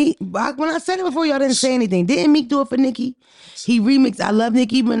for Nicki. When I said it before, y'all didn't say anything. Didn't Meek do it for Nicki? He remixed I Love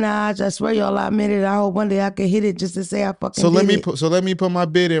Nicki Minaj. I swear y'all, I admit it. I hope one day I could hit it just to say I fucking did it. So let me put my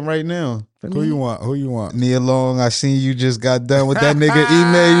bid in right now. Who you want? Who you want? Nia Long, I seen you just got done with that nigga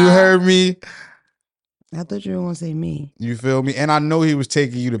email. You heard me? I thought you were gonna say me. You feel me? And I know he was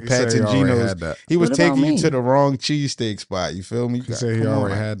taking you to He Pat's said and he already Geno's. had that. He was What about taking you me? to the wrong cheesesteak spot. You feel me? He said he Come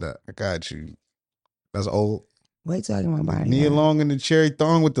already on. had that. I got you. That's old. Wait till I get my body. Nia done. Long in the cherry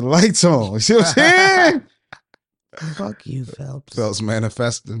thong with the lights on. You see what I'm saying? Fuck you, Phelps. Phelps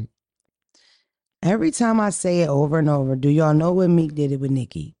manifesting. Every time I say it over and over, do y'all know when Meek did it with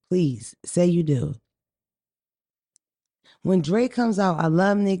Nicki? Please say you do. When Drake comes out, I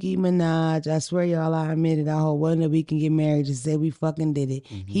love Nicki Minaj. I swear y'all, I admit it. I hope one day we can get married to say we fucking did it.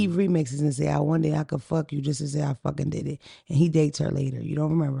 He remixes and say, one day I could fuck you just to say I fucking did it. And he dates her later. You don't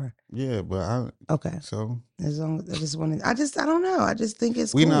remember? Yeah, but Okay. so As long as I just wanted, I don't know. I just think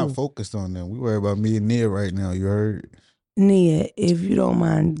it's we cool. not focused on them. We worry about me and Nia right now. You heard? Nia, if you don't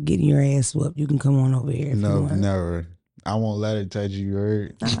mind getting your ass whooped, you can come on over here. If you No, want. never. I won't let her touch you. You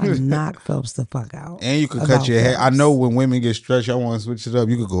heard? I knock Phelps the fuck out. And you could about cut your hair. I Phelps. know when women get stretched, I want to switch it up.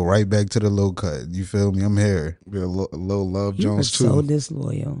 You could go right back to the low cut. You feel me? I'm here. Be a little Love You are Jones too. so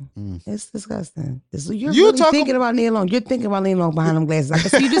disloyal. It's disgusting. You're You really talking- thinking about Nia Long. You're thinking about Nia Long behind them glasses. I can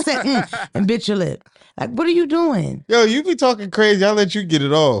see you just said and bit your lip. Like, what are you doing? Yo, you be talking crazy. I'll let you get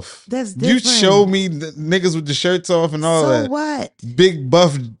it off. That's You different. show me the niggas with the shirts off and all So that. what? Big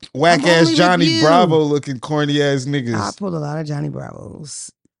buff, whack I'm ass only with Johnny you. Bravo looking corny ass niggas. I pulled a lot of Johnny Bravos.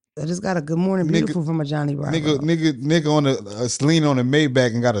 I just got a Good Morning Beautiful from a Johnny Bravo. Nigga on a lean on a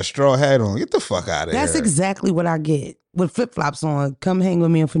Maybach and got a straw hat on. Get the fuck out of That's here. exactly what I get with flip flops on. Come hang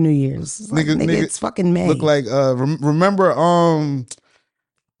with me for New Year's. It's like, nigga, it's fucking May. Look like remember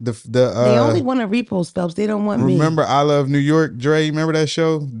the they only want to repost Phelps. They don't want me. remember I Love New York, Dre. Remember that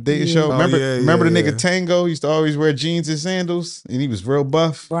show, dating Yeah. show. Oh, Remember yeah, remember the yeah, nigga yeah. Tango used to always wear jeans and sandals, and he was real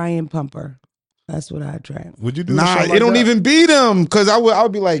buff. Brian Pumper. That's what I attract. Would you do a Nah, show like it don't that? even beat him because I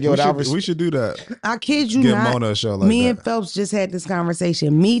would be like, yo, We should do that. I kid you Get not. Mona a show like me that. and Phelps just had this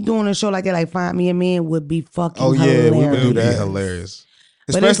conversation. Me doing a show like that, like Find Me a Man, would be fucking Oh, yeah, hilarious. we would It do would be that. hilarious.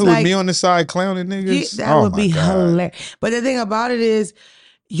 But especially it's with like- me on the side clowning Yeah, niggas. that Oh would my be God. hilarious. But the thing about it is,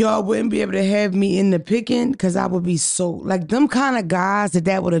 y'all wouldn't be able to have me in the picking because I would be so like them kind of guys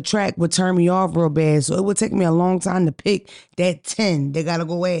that would attract would turn me off real bad. So it would take me a long time to pick that 10. They gotta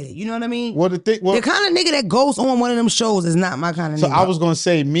go at it. You know what I mean? Well, the thing, The kind of nigga that goes on one of them shows is not my kind of so nigga. I was gonna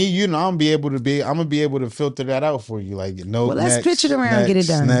say me, you know, I'm gonna be able to filter that out for you. Like, no, Well, let's next, pitch it around and get it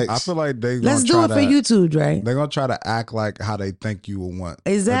done. next. I feel like they Let's gonna do try it for to, you too, Dre. They're gonna try to act like how they think you will want.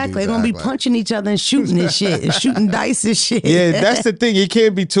 Exactly. They're They're gonna be punching each other and shooting and shit and shooting dice and shit. Yeah, that's the thing. It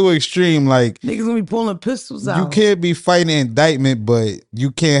can't be too extreme. Like, Niggas gonna be pulling pistols out. you can't be fighting indictment, but you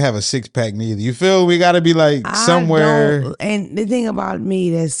can't have a 6-pack neither. You feel? We gotta be like somewhere. And the thing about me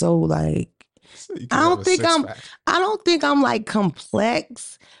that's so like, I don't think I'm like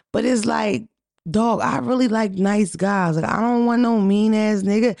complex, but it's like, dog, I really like nice guys. Like, I don't want no mean ass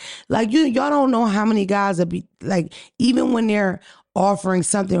nigga. Like, y'all don't know how many guys that be like, even when they're offering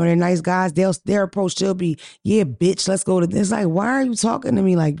something or they're nice guys, their approach still be, yeah, bitch, let's go to this. It's like, why are you talking to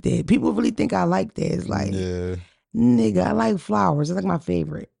me like that? People really think I like that. It's like, Yeah. nigga, I like flowers. It's like my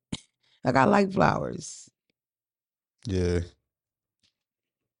favorite. Like, I like flowers. Yeah.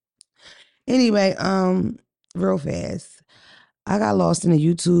 Anyway, real fast. I got lost in a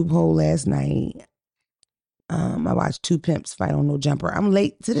YouTube hole last night. I watched two pimps fight on no jumper. I'm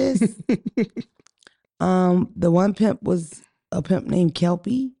late to this. The one pimp was a pimp named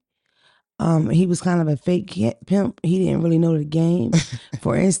Kelpie. He was kind of a fake pimp. He didn't really know the game.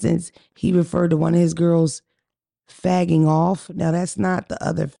 For instance, he referred to one of his girls fagging off. Now that's not the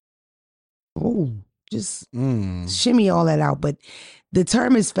other. Oh, just shimmy all that out. But the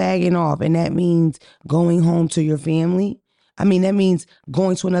term is fagging off, and that means going home to your family. I mean, that means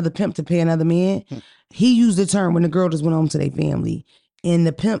going to another pimp to pay another man. He used the term when the girl just went home to their family. And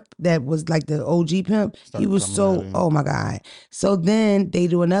the pimp that was like the OG pimp, he was so, oh my God. So then they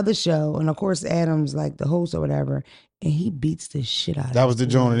do another show. And of course, Adam's like the host or whatever. And he beats the shit out of That was this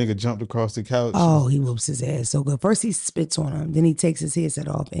the joint boy. the nigga jumped across the couch. Oh, he whoops his ass so good. First he spits on him. Then he takes his headset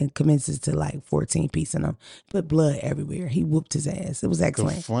off and commences to like 14 piecing him. Put blood everywhere. He whooped his ass. It was The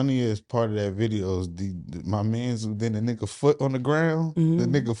excellent. funniest part of that video is my man's then the nigga foot on the ground. The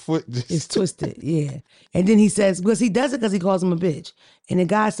nigga foot just It's twisted, yeah. And then he says, because he does it because he calls him a bitch. And the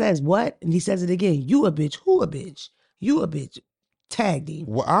guy says, what? And he says it again. You a bitch. Who a bitch? You a bitch. Tagged him.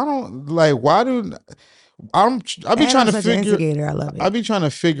 Well, I don't like. Why do I be trying to such an figure? instigator. I love it. I be trying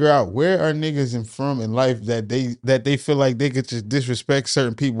to figure out where are niggas in life that they feel like they could just disrespect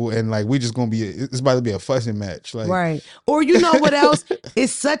certain people and like we just gonna be it's about to be a fussing match. Like right. Or you know what else?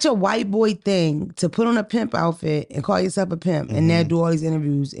 It's such a white boy thing to put on a pimp outfit and call yourself a pimp and then do all these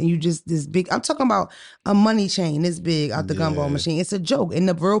interviews and you just this big. I'm talking about a money chain this big out the gumball machine. It's a joke and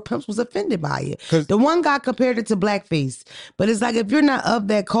the real pimps was offended by it. The one guy compared it to blackface, but it's like if you're not of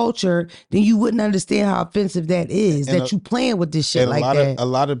that culture, then you wouldn't understand how offensive that is. That you playing with this shit like that. A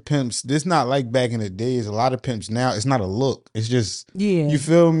lot of pimps. This not like back in the days. A lot of pimps now. It's not a look. It's just you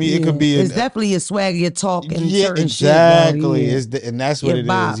feel me. It could be. It's definitely a swag, your talk, and certain exactly. shit. And that's what it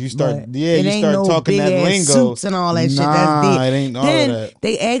bop, is. You start you start talking that lingo suits and all that shit. That's it ain't all then that.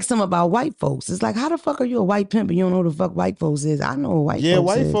 They asked him about white folks. It's like, how the fuck are you a white pimp and you don't know who the fuck white folks is? I know what white folks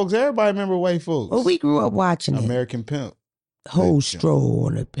white is. folks. Everybody remember white folks. Well, we grew up watching American Pimp. Whole stroll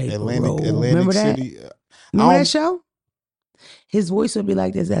on the paper roll. Atlantic Remember City. that? Remember that show? His voice would be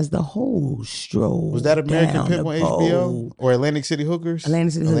like this as the whole stroll. Was that American Pimp on HBO or Atlantic City Hookers?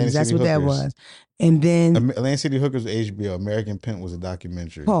 Atlantic City Hookers. That's what that was. And then Atlantic City Hookers was HBO. American Pimp was a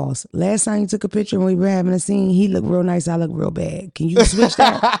documentary. Pause. Last time you took a picture when we were having a scene, he looked real nice. I look real bad. Can you switch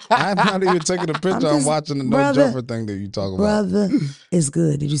that? I'm not even taking a picture. I'm watching the No Jumper thing that you talk about. Brother, it's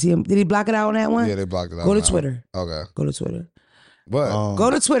good. Did you see him? Did he block it out on that one? Yeah, they blocked it out. Go to Twitter. Okay. Go to Twitter. But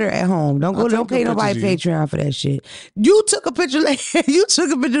go to Twitter at home. Don't pay nobody Patreon for that shit. You took a picture. You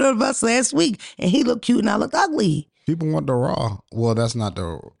took a picture of us last week, and he looked cute, and I looked ugly. People want the raw. Well, that's not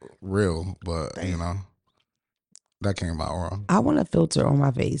the real, but you know, that came out wrong. I want a filter on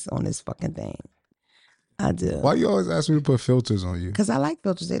my face on this fucking thing. I do. Why you always ask me to put filters on you? Because I like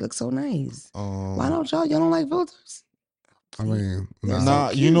filters. They look so nice. Why don't y'all? Y'all don't like filters? I mean, nah.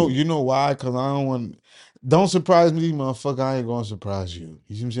 You know why? Because I don't want. Don't surprise me, motherfucker. I ain't gonna surprise you.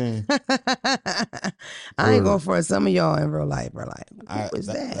 You see what I'm saying? I ain't going for some of y'all in real life. Who is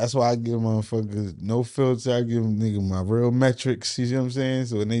that? That's why I give motherfuckers no filter. I give them nigga my real metrics. You see what I'm saying?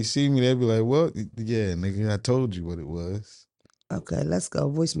 So when they see me, they be like, "Well, yeah, nigga, I told you what it was." Okay, let's go.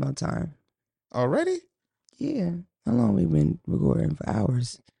 Voicemail time. Already? Yeah. How long we been recording? For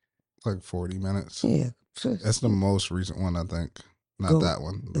hours? Like 40 minutes. Yeah. That's the most recent one, I think. Not that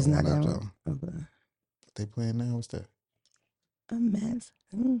one. It's not that one. Okay. They playing now? What's that? A mess.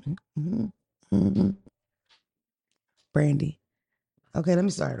 Brandy. Okay, let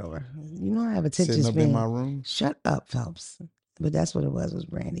me start over. You know I have attention span. Sitting up in my room? Shut up, Phelps. But that's what it was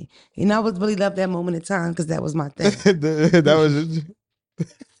Brandy. You know, I was really loved that moment in time because that was my thing. That was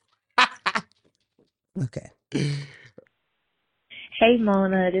okay. Hey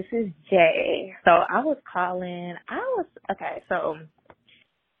Mona, this is Jay. So I was calling. So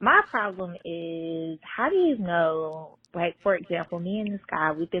my problem is, how do you know, like, for example, me and this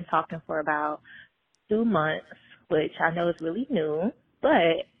guy, we've been talking for about 2 months, which I know is really new,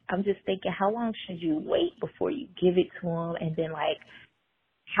 but I'm just thinking, how long should you wait before you give it to him? And then, like,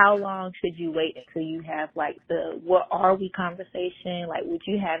 how long should you wait until you have, like, the what are we conversation? Like, would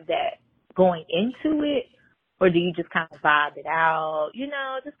you have that going into it? Or do you just kind of vibe it out? You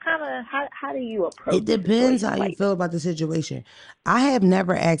know, just kind of, how do you approach it? It depends how you feel about the situation. I have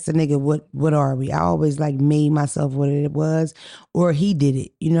never asked a nigga, what are we? I always like made myself what it was, or he did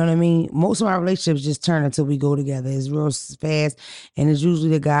it. You know what I mean? Most of my relationships just turn until we go together. It's real fast. And it's usually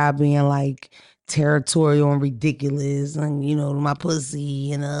the guy being like territorial and ridiculous and, you know, my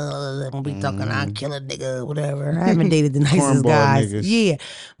pussy and I'm gonna be talking, I'll kill a nigga, whatever. I haven't dated the nicest guys. Niggas. Yeah.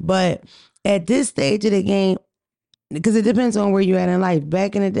 But at this stage of the game, because it depends on where you're at in life.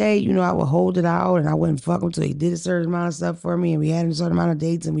 Back in the day, you know, I would hold it out and I wouldn't fuck him until he did a certain amount of stuff for me and we had a certain amount of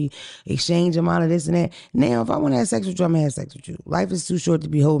dates and we exchanged amount of this and that. Now, if I want to have sex with you, I'm going to have sex with you. Life is too short to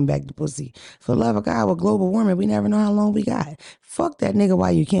be holding back the pussy. For the love of God, with global warming, we never know how long we got. Fuck that nigga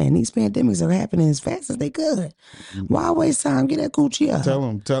while you can. These pandemics are happening as fast as they could. Why waste time? Get that coochie up. Tell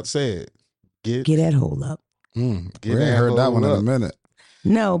him, say it. Get that hole up. We ain't heard that one in a minute.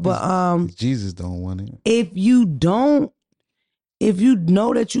 No, but Jesus don't want it. If you don't if you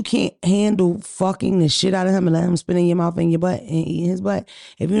know that you can't handle fucking the shit out of him and let him spit in your mouth and your butt and eat his butt,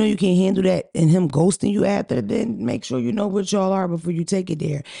 if you know you can't handle that and him ghosting you after, then make sure you know what y'all are before you take it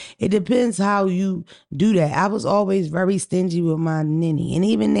there. It depends how you do that. I was always very stingy with my ninny. And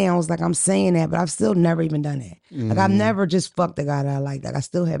even now, it's like I'm saying that, but I've still never even done that. Like I've never just fucked a guy that I like. Like I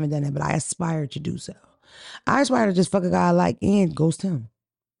still haven't done that, but I aspire to do so. I aspire to just fuck a guy I like and ghost him.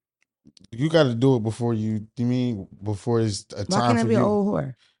 You got to do it before before it's a Why time can't I for be an you. old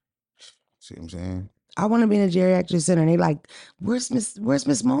whore? See what I'm saying? I want to be in a geriatric center, and they like, where's Miss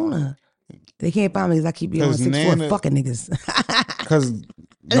Mona? They can't find me because I keep being on 6'4" Nana- fucking niggas. Because Fuck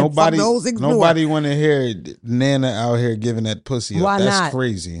the whole 6'4". nobody want to hear Nana out here giving that pussy up. Why That's not?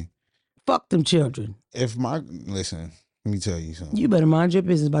 crazy. Fuck them children. Listen, let me tell you something. You better mind your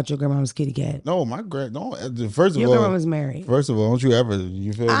business about your grandmama's kitty cat. No, first of Your all, grandmama's married. First of all, don't you ever,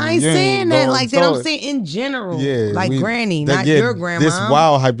 you feel me? I ain't You saying that go like that. I'm saying in general. Yeah, like granny, not your grandma. This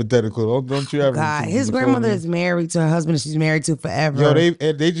wild hypothetical. Don't you ever? God, his you feel grandmother me? is married to her husband and she's married to forever. Yo,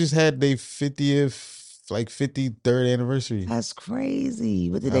 they just had their 53rd anniversary. That's crazy.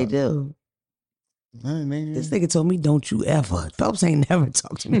 What did they do? This Nigga. nigga told me, don't you ever. Phelps ain't never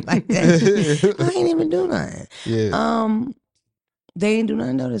talked to me like that. I ain't even do nothing. Yeah. They ain't do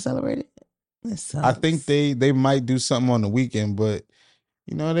nothing though to celebrate it. I think they might do something on the weekend, but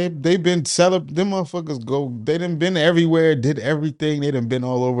you know, they've been them motherfuckers they done been everywhere, did everything. They done been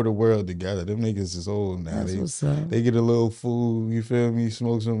all over the world together. Them niggas is old now. That's what's up. They get a little food, you feel me?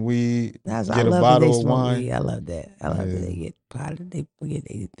 Smoke some weed, I get a love bottle they of smoke wine. Weed. I love that. I love that they get potted. They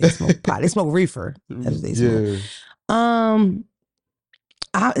smoke pot. They smoke reefer. That's what they smoke.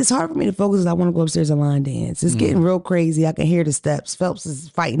 It's hard for me to focus because I want to go upstairs and line dance. It's getting real crazy. I can hear the steps. Phelps is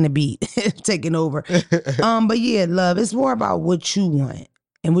fighting the beat, taking over. But yeah, love, it's more about what you want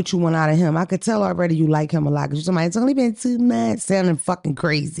and what you want out of him. I could tell already you like him a lot because you're somebody, it's only been 2 months, sounding fucking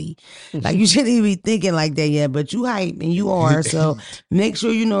crazy. Like you shouldn't even be thinking like that yet, but you hype and you are. So make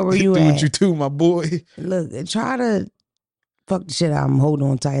sure you know where you do at. what you do, my boy. Look, try to fuck the shit out of him. Hold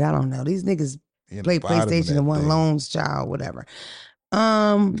on tight. I don't know. These niggas play PlayStation and one loans, child, whatever.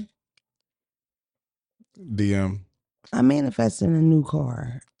 DM. I'm manifesting a new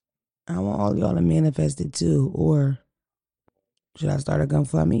car. I want all y'all to manifest it too. Or should I start a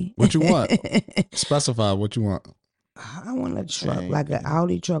GoFundMe? What you want? Specify what you want. I want a truck, like an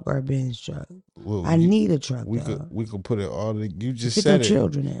Audi truck or a Benz truck. Well, I need a truck. We could put it all. You just Fit said them it.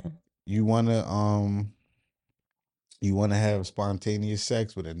 Children in. You wanna have spontaneous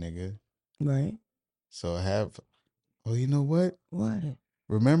sex with a nigga, right? So Oh, you know what? What?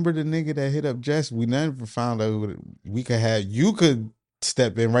 Remember the nigga that hit up Jess? We never found out we could have. You could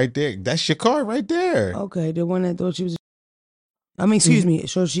step in right there. That's your car right there. Okay, the one that thought she was. I mean, excuse me.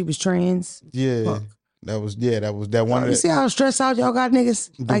 So she was trans. Yeah. Fuck. That was that one. You see how stressed out y'all got,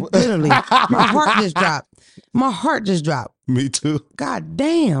 niggas? Like literally, my heart just dropped. My heart just dropped. Me too. God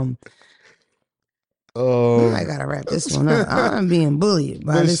damn. I gotta wrap this one up. I'm being bullied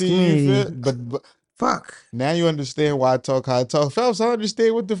by this community. But fuck. Now you understand why I talk how I talk. Phelps, I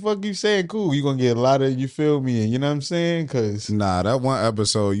understand what the fuck you saying. Cool. You gonna get a lot of, you feel me? And you know what I'm saying? Cause nah, that one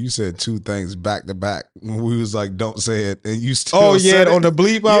episode you said 2 things back to back when we was like, don't say it, and you still said it. On the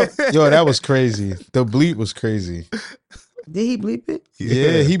bleep out? Yeah. Yo, that was crazy. The bleep was crazy. Did he bleep it?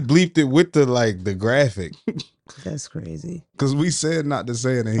 Yeah, he bleeped it with the graphic. That's crazy. Cause we said not to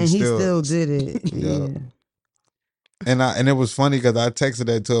say it, and he still did it. Yeah. And it was funny because I texted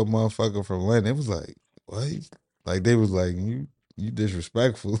that to a motherfucker from London. It was like, what? Like they was like, you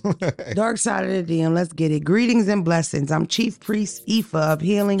disrespectful. Dark side of the DM. Let's get it. Greetings and blessings. I'm Chief Priest Ifa of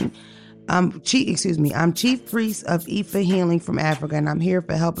Healing. I'm Chief Priest of Ifa Healing from Africa, and I'm here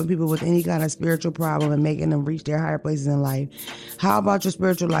for helping people with any kind of spiritual problem and making them reach their higher places in life. How about your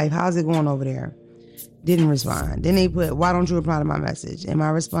spiritual life? How's it going over there? Didn't respond. Then they put, why don't you reply to my message? And my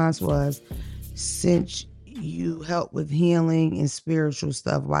response was, since you help with healing and spiritual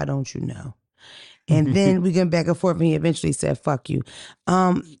stuff, why don't you know? And then we get back and forth, and he eventually said, fuck you.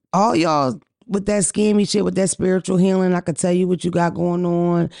 All y'all with that scammy shit, with that spiritual healing, I could tell you what you got going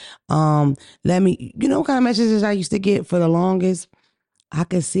on. You know what kind of messages I used to get for the longest? I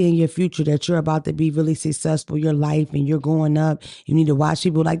can see in your future that you're about to be really successful, your life, and you're going up. You need to watch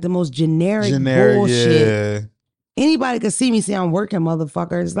people, like the most generic bullshit. Yeah. Anybody could see me say I'm working,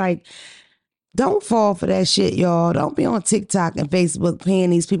 motherfucker. It's like, don't fall for that shit, y'all. Don't be on TikTok and Facebook paying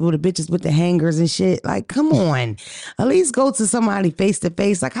these people, the bitches with the hangers and shit. Like, come on. At least go to somebody face to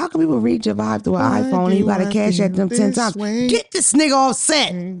face. Like, how can people read your vibe through an iPhone and you got to cash at them 10 times? Get this nigga off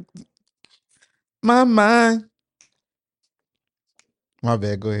set. My mind. My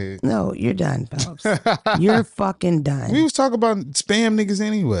bad. Go ahead. No, you're done, Phelps. You're fucking done. We was talking about spam niggas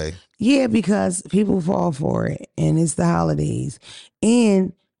anyway. Yeah, because people fall for it, and it's the holidays.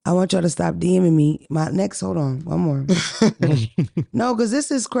 And I want y'all to stop DMing me. Hold on, one more. No, because this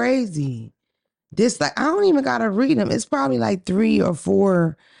is crazy. This, like, I don't even gotta read them. It's probably like 3 or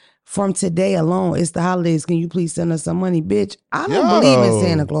 4 from today alone. It's the holidays. Can you please send us some money, bitch? I don't believe in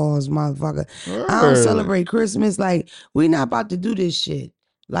Santa Claus, motherfucker. I don't celebrate Christmas. Like, we not about to do this shit.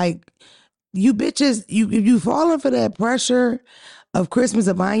 Like, you bitches, you falling for that pressure of Christmas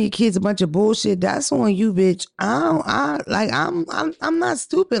of buying your kids a bunch of bullshit. That's on you, bitch. I'm not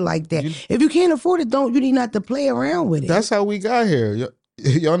stupid like that. If you can't afford it, you need not to play around with it. That's how we got here.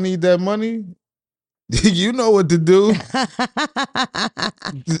 Y'all need that money? You know what to do.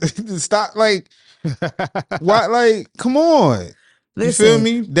 Stop, like, why? Like, come on. Listen, you feel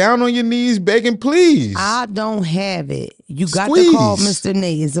me? Down on your knees, begging, please. I don't have it. You got to call Mr.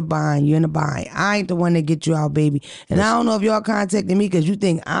 Nate. It's a bind. You're in a bind. I ain't the one that get you out, baby. And I don't know if y'all contacting me because you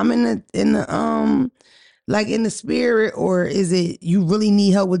think I'm in the spirit, or is it you really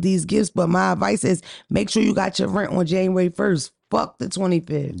need help with these gifts? But my advice is make sure you got your rent on January 1st. Fuck the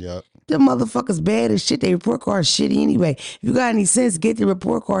 25th. Yep. Them motherfuckers bad as shit. Their report card shitty anyway. If you got any sense, get the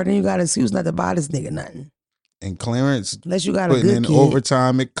report card and you got an excuse not to buy this nigga nothing. And Clarence, unless you got a putting good in kid.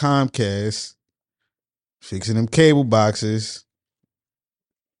 overtime at Comcast, fixing them cable boxes.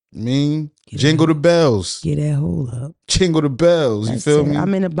 Jingle the bells. Get that hole up. Jingle the bells. You feel me?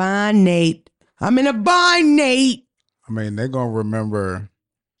 I'm in a bind, Nate. I mean, they're going to remember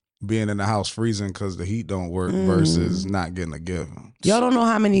being in the house freezing because the heat don't work versus not getting a gift. Y'all don't know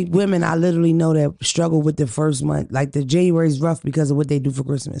how many women I literally know that struggle with the first month. Like the January's rough because of what they do for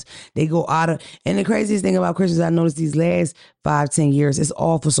Christmas. They go out of, and the craziest thing about Christmas I noticed these last 5-10 years, it's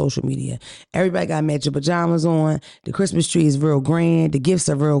all for social media. Everybody got matching pajamas on. The Christmas tree is real grand. The gifts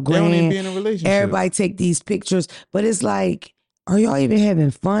are real grand. They don't even be in a relationship. Everybody take these pictures, but it's like, are y'all even having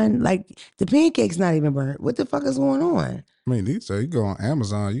fun? Like the pancake's not even burnt. What the fuck is going on? I mean, these days you go on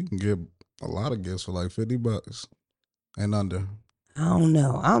Amazon, you can get a lot of gifts for like $50 and under. I don't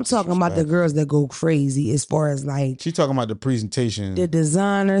know. I'm talking about the girls that go crazy as far as like. She talking about the presentation, the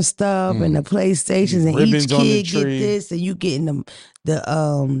designer stuff, and the PlayStations, and each kid get this, and you getting the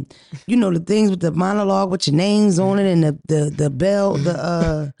the things with the monologue with your names on it, and the bell.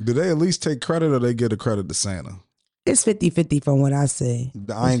 Do they at least take credit, or they get a credit to Santa? It's 50-50 from what I say.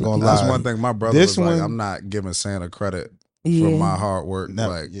 I ain't gonna lie. That's one thing my brother was like, I'm not giving Santa credit for my hard work.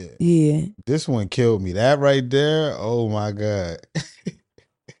 Yeah. This one killed me. That right there, oh my God.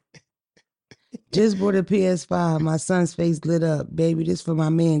 Just bought a PS5. My son's face lit up. Baby, this for my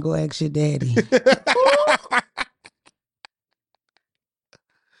man. Go ask your daddy.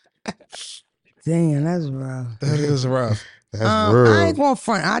 Damn, that's rough. That is rough. That's real. I ain't going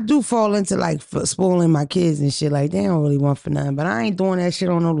front. I do fall into like spoiling my kids and shit. Like they don't really want for nothing. But I ain't doing that shit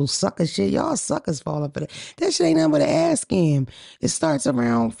on no little sucker shit. Y'all suckers falling for that. That shit ain't nothing but an ass scam. It starts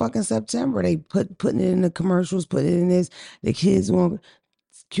around fucking September. They putting it in the commercials, putting it in this. The kids want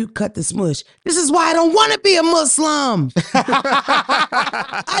cute cut the smush. This is why I don't want to be a Muslim.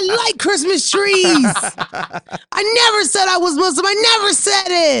 I like Christmas trees. I never said I was Muslim. I never said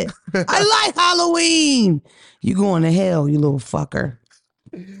it. I like Halloween. You going to hell, you little fucker.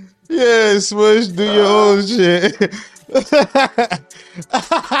 Yeah, Smush, do your own shit.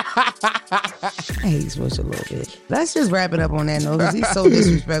 I hate Smush a little bit. Let's just wrap it up on that note because he's so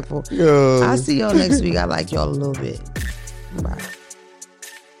disrespectful. Yo. I'll see y'all next week. I like y'all a little bit. Bye.